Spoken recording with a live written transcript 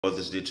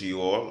Mother's Day to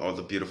you all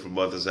the beautiful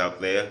mothers out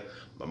there.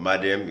 My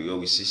madam, we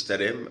always sister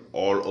them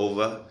all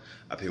over.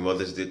 Happy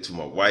Mother's Day to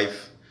my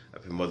wife.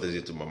 Happy Mother's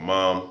Day to my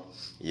mom.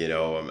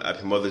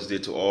 Happy Mother's Day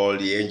to all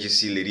the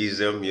NGC ladies,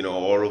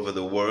 all over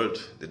the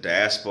world, the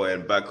diaspora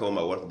and back home.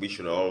 I want to wish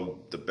you all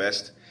the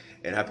best.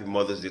 And happy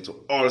Mother's Day to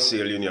all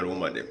Sierra Leonean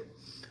women them.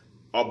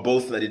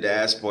 Both in the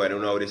diaspora, I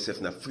don't know how they say,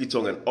 in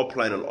Freetown and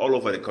upline and all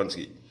over the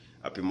country.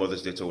 Happy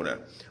Mother's Day to her.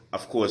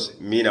 Of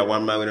course, me and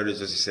one man, we don't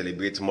just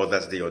celebrate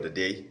Mother's Day on the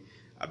day.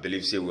 I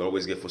believe say we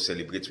always get for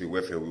celebrate we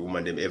work for we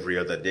woman them every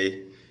other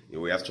day.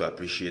 We have to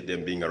appreciate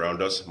them being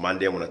around us. Man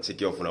them wanna take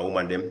care of a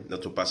woman them,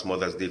 not to pass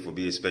Mother's Day for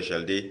being a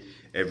special day.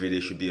 Every day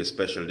should be a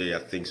special day. I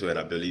think so and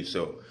I believe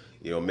so.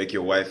 Make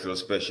your wife feel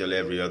special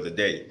every other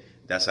day.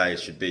 That's how it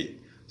should be.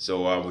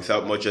 So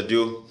without much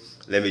ado,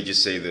 let me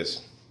just say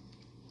this.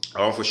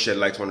 I want to shed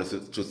light on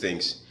two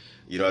things.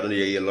 I don't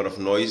hear a lot of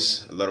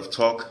noise, a lot of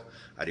talk.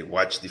 I did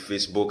watch the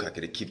Facebook. I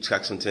can keep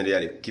track something there.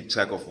 I keep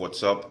track of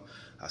what's up.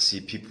 I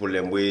see people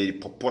them way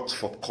purport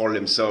for call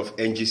themselves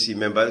NGC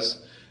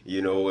members,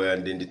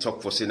 and then they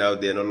talk for saying out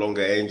they're no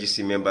longer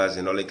NGC members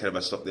and all that kind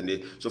of stuff.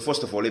 So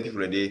first of all, the people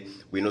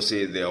we know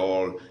say they're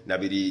all now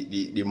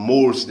be the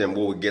molds them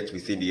what we get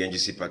within the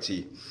NGC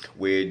party.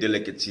 Where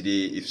delegate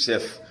today if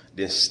self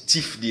then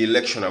stiff the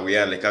election and we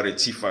are like how they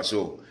tifa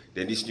so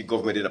then this new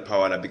government in the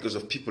power now because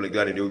of people like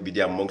that and they will be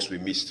there amongst we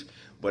missed.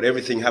 But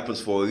everything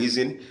happens for a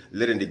reason.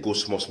 Let them they go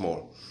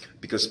small.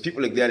 Because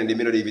people like that and they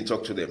may not even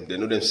talk to them. They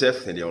know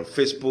themselves and they're on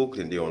Facebook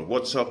and they're on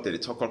WhatsApp. They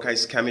talk all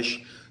kinds of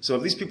scamish. Some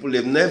of these people,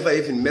 they've never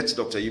even met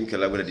Dr.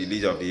 Yumkela, the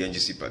leader of the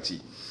NGC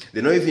party.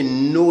 They don't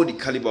even know the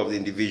caliber of the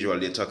individual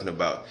they're talking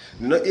about.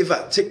 They don't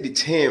ever take the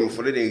time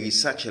for them to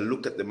research and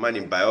look at the man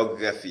in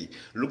biography.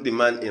 Look the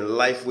man in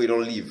life where he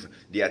don't live.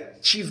 The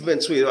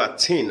achievements where he don't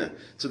attain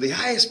to the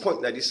highest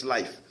point in this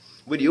life.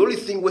 But the only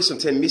thing we're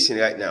sometimes missing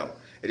right now,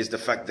 it is the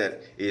fact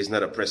that he is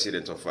not a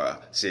president of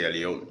Sierra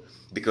Leone.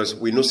 Because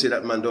we know say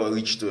that man don't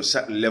reach to a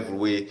certain level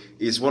where he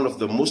is one of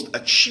the most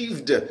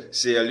achieved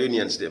Sierra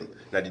Leoneans them.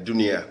 Now the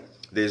dunya.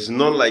 There's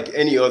none like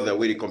any other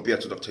way they compare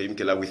to Dr.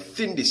 Yumkela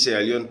within the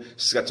Sierra Leone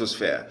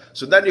stratosphere.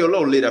 So that the law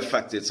later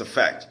fact, it's a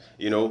fact,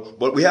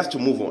 but we have to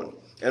move on.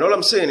 And all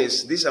I'm saying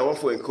is, this I want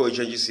to encourage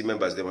NGC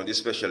members them on this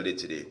special day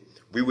today.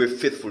 We were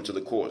faithful to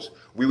the cause.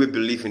 We will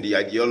believe in the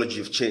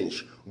ideology of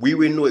change. We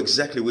will know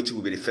exactly what we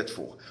will be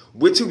faithful.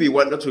 What we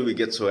want, not what we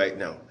get to right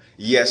now.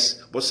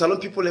 Yes, but Salon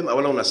people, I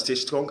want to stay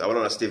strong. I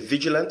want to stay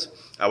vigilant.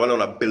 I want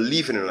to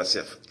believe in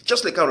ourselves.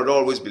 Just like I would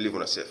always believe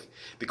in ourselves.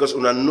 Because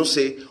una know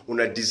say,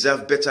 una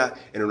deserve better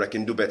and una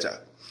can do better.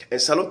 And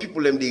Salon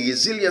people, the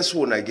resilience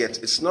we una get,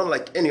 it's not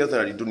like any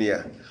other in the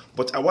dunya.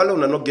 But I want to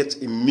not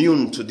get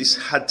immune to this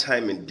hard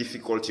time and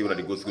difficulty when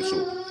they go through.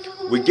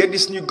 So we get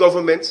this new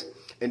government.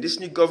 And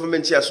this new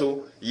government here,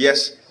 so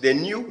yes, they're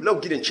new, let's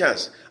give them a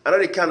chance.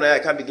 Another I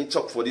can't begin to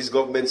talk for this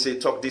government, say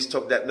talk this,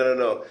 talk that.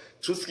 No.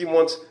 2-3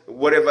 months,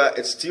 whatever,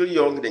 it's still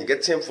young, then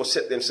get time for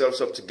set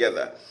themselves up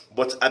together.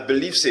 But I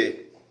believe, say,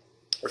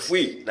 if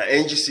we, the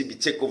NGC, be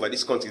take over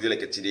this country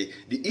like today,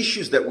 the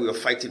issues that we are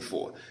fighting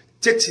for,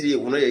 take today,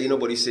 we not hear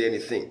nobody say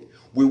anything.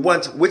 We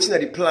want, waiting at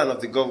the plan of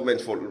the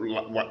government for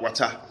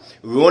water,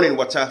 running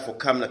water for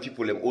Kamna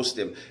people and host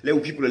them.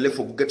 Let people left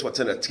for get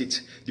water and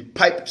treat. The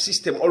pipe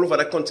system all over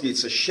the country,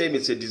 it's a shame,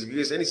 it's a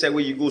disgrace. Any side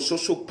where you go,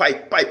 so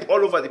pipe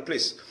all over the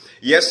place.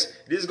 Yes,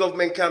 this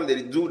government come,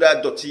 they do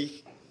that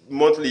dirty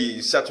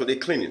monthly Saturday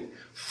cleaning.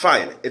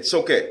 Fine, it's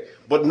okay.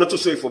 But not to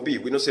say for B,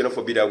 we don't say not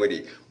for B that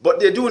way.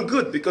 But they're doing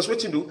good because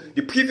what you do,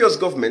 the previous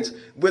government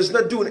was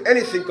not doing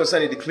anything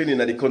concerning the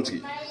cleaning of the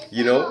country.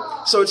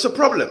 So it's a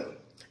problem.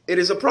 It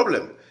is a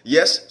problem.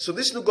 Yes, so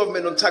this new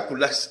government don't tackle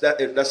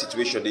that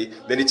situation,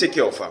 then they take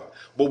care of her.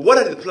 But what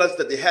are the plans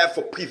that they have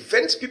for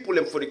prevent people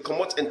and for the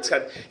come out and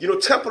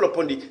trample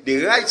upon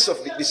the rights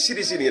of the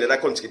citizen in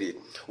that country?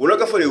 We're not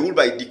going for the rule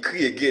by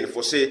decree again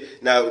for say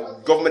now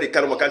government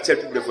can't tell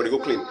people before they go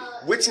clean.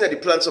 Waiting at the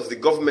plans of the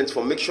government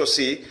for make sure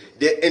say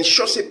they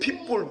ensure say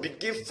people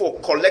begin for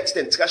collect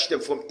and trash them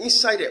from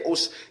inside their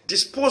house,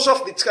 dispose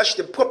of the trash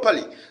them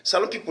properly.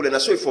 Some people and I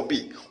saw it for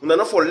B. We're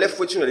not for left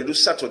waiting they do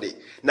Saturday.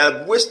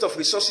 Now waste of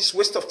resources,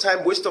 waste of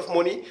time, waste of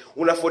money.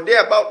 We're for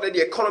there about let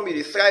the economy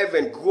they thrive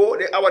and grow.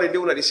 The hour they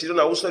do when they sit down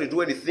also they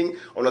do anything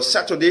on a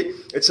Saturday.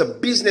 It's a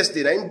business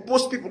day. And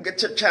most people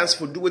get a chance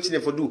for do what they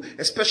for do,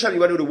 especially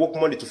when they work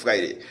Monday to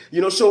Friday.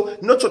 So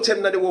not to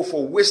tell that they work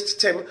for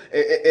waste time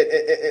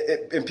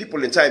and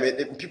people in time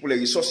and people and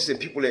resources and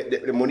people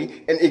the money.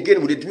 And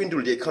again, we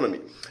dwindle the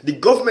economy. The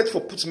government for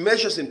put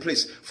measures in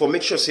place for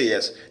make sure say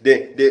yes,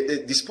 they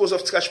dispose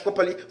of trash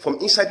properly from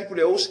inside people's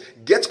house,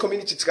 get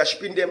community trash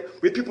bin them,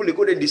 where people they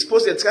go they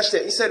dispose their trash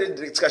there inside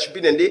the trash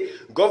bin and they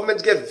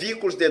government get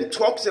vehicles, them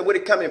trucks and where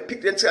they come and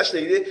pick them trash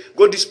they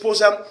go dispose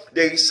them,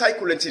 they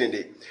recycle it in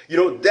there.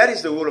 That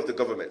is the role of the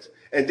government.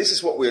 And this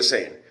is what we are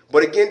saying.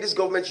 But again, this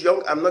government's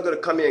young. I'm not going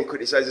to come here and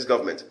criticize this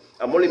government.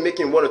 I'm only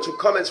making 1 or 2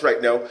 comments right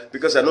now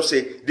because I know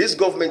say this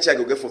government here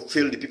will get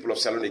fulfill the people of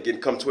Salon again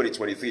come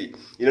 2023.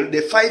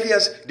 The 5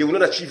 years, they will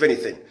not achieve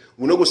anything.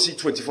 We'll not go see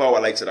 24-hour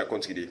lights in our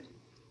country today.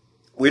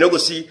 We not go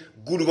see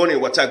good running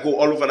water go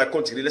all over the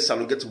country. Let's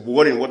get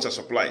running water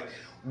supply.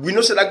 We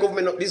know say that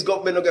government, this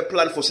government not get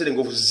plan for saying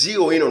go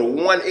zero in on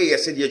one area,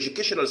 say the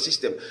educational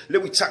system.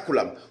 Let we tackle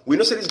them. We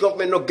know say this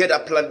government not get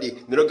that plan, they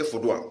not get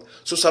for do.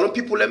 So Salon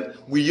people them,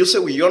 we use say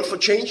we yearn for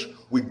change,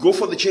 we go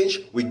for the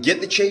change, we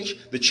get the change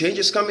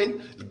is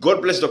coming.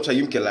 God bless Dr.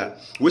 Yumkela.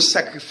 We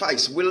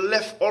sacrifice, we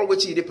left all way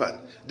to the pan.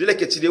 They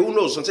like it today, who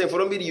knows? Sometimes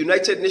for be the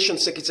United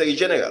Nations Secretary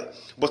General,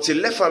 but he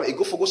left him, he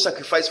go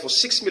sacrifice for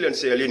 6 million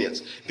Sierra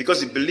Leoneans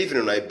because he believe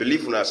in us, I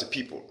believe in us as a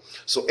people.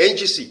 So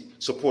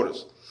NGC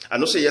supporters. I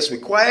know say yes, we're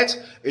quiet,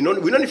 we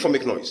don't need to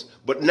make noise.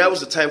 But now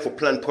is the time for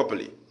plan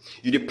properly.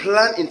 You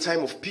plan in time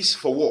of peace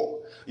for war.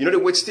 You know the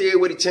way stay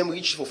where the time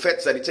reach for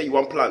feds that they tell you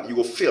one plan, you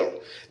will fail.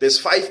 There's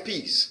 5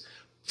 P's.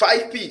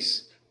 5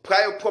 P's.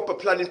 Prior proper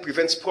planning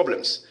prevents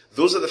problems.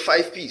 Those are the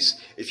 5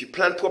 P's. If you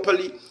plan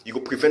properly, you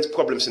will prevent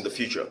problems in the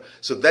future.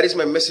 So that is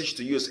my message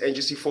to you as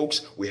NGC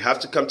folks. We have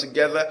to come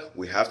together.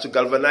 We have to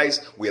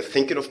galvanize. We are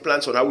thinking of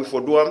plans on how we for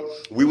do them.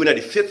 We will not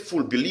be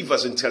faithful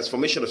believers in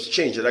transformation of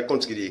change in that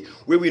country.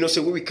 Where we know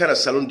say we kind of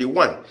salon the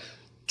one.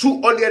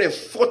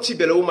 240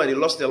 Bela women they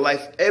lost their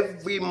life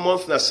every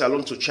month in a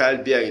salon to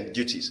childbearing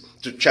duties,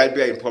 to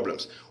childbearing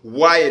problems.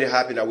 Why it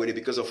happened that way?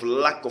 Because of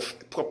lack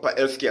of proper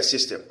healthcare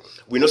system.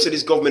 We know say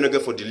this government not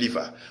going for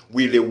deliver.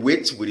 We they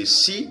wait, we they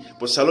see,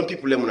 but salon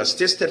people them wanna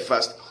stay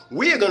steadfast.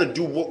 We are gonna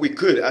do what we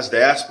could as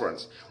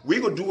diasporans. We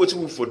go do what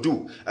we for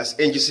do as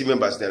NGC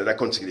members there in that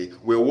country.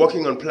 We're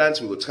working on plans.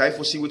 We will try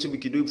to see what we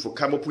can do for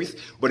come up with,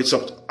 but it's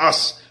up to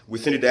us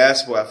within the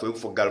diaspora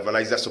for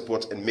galvanize that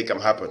support and make them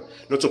happen.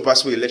 Not to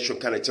pass away election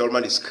kind of tell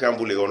man is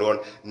scrambling on.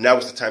 Now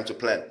is the time to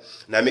plan.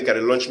 Now make a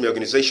launch my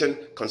organization,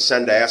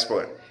 Concerned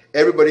Diaspora.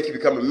 Everybody can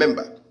become a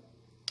member.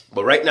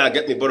 But right now, I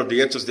get my board of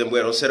directors, them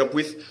where I set up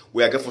with,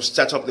 where I get for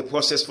start up the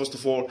process, first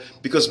of all,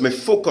 because my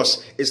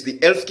focus is the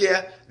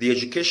healthcare, the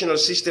educational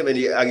system, and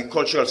the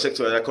agricultural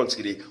sector of that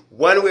country.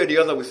 One way or the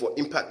other, we for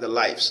impact the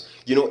lives.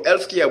 You know,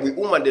 healthcare, we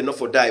women, they not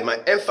for die. My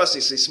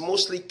emphasis is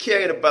mostly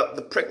caring about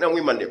the pregnant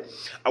women. Them.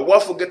 I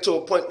want to get to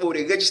a point where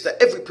they register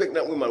every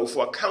pregnant woman,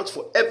 for account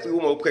for every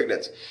woman who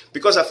pregnant.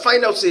 Because I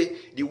find out, say,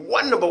 the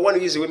number one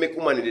reason we make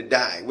women they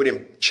die, with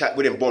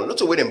them born, not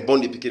to where them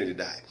born, they begin to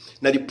die.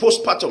 Now, the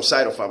postpartum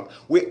side of them,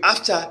 we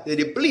after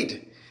they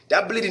bleed.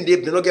 That bleeding,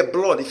 they don't get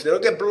blood. If they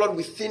don't get blood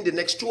within the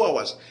next 2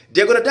 hours,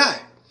 they're going to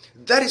die.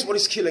 That is what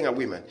is killing our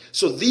women.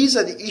 So these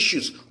are the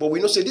issues. But we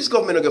know, say, this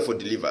government not going for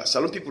deliver.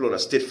 Salon people want to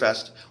stay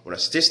fast, want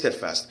to stay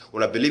steadfast,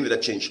 want to believe in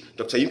that change.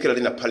 Dr. Yumkela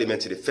in the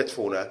parliament, the fit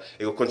for her,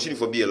 it will continue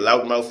to be a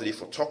loudmouth,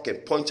 for talk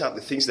and point out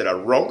the things that are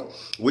wrong.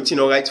 Waiting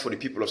all right for the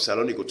people of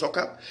Salon, they go talk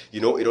up.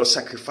 You know, it all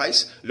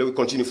sacrifice. Let we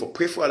continue for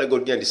pray for Allah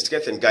God and the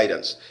strength and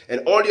guidance.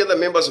 And all the other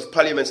members of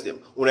parliament,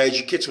 them, want to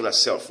educate on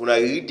ourselves, want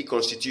to read the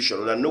constitution,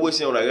 want to know what's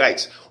on our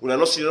rights, want to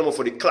not see no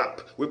for the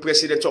clap. We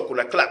president talk,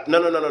 want to clap. No.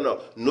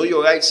 Know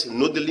your rights,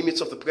 know the limits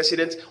of the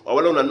president, or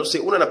well, not say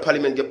una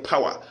parliament get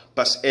power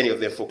past any of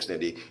their folks that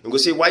day. And go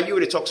say, why you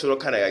really talk so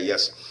kind of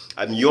yes.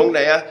 I'm young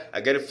now,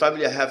 I got a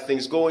family, I have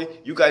things going.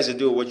 You guys are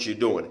doing what you're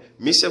doing.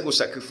 Myself will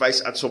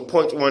sacrifice at some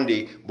point one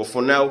day, but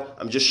for now,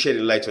 I'm just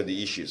shedding light on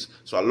the issues.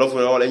 So I love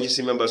when all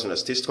NGC members when I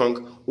stay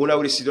strong. When I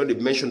will see they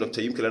mention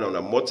Dr. Yumkela on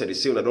a motto, they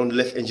say when I don't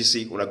left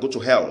NGC, when I go to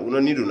hell, we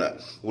don't need una.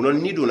 We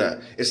don't need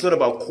una. It's not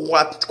about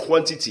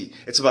quantity,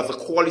 it's about the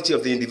quality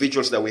of the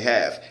individuals that we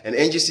have. And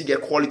NGC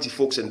get quality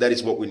folks, and that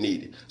is what we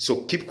need.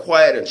 So keep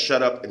quiet and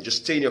shut up and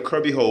just stay in your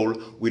cubby hole.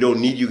 We don't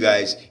need you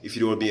guys if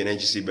you don't want to be an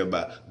NGC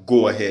member.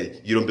 Go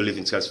ahead. You don't believe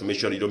in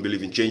transformation, you don't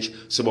believe in change.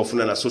 Some of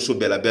them are so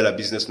bella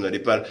business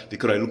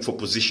because I look for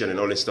position and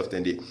all that stuff.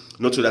 Then they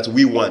not so that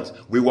we want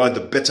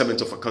the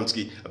betterment of our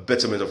country, a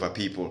betterment of our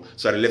people.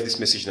 So I left this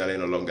message now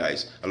along,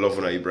 guys. I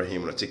love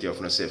Ibrahim, I take care of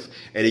myself.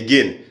 And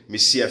again,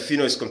 Sia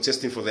Finoh is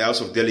contesting for the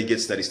House of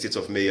Delegates that is state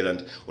of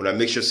Maryland. When I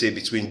make sure say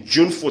between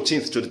June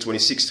 14th to the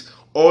 26th,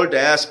 all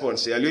diasporans,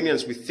 Sierra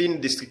Leoneans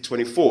within District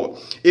 24,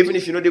 even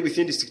if you're not there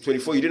within District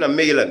 24, you're in a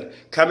Maryland,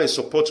 come and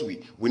support we.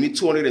 We need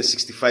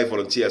 265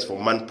 volunteers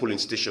for man polling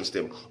stations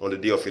them on the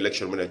day of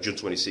election when June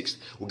 26th.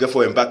 We'll get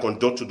for embark on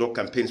door-to-door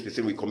campaigns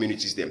within we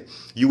communities them.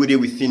 You were there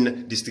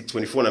within District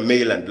 24 in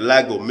Maryland,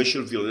 Lago,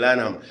 Mitchellville,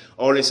 Lanham,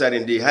 all inside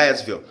in the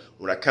Hyattsville.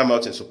 When I come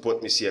out and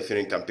support me Sia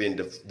Finoh campaign,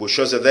 the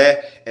brochures are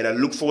there, and I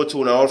look forward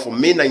to all for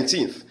May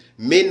 19th.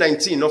 May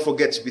 19th, don't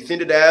forget, within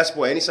the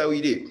diaspora, any side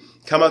we did.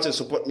 Come out and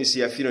support me,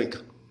 Sia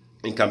Finoh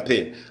in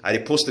campaign. And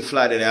they post the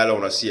flyer that I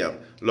want to see them.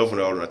 Love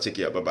and all, take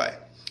care. Bye-bye.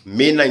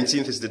 May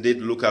 19th is the date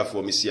to look out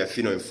for me, Sia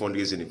Finoh in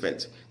fundraising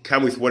event.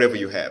 Come with whatever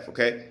you have,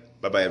 okay?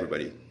 Bye-bye,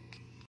 everybody.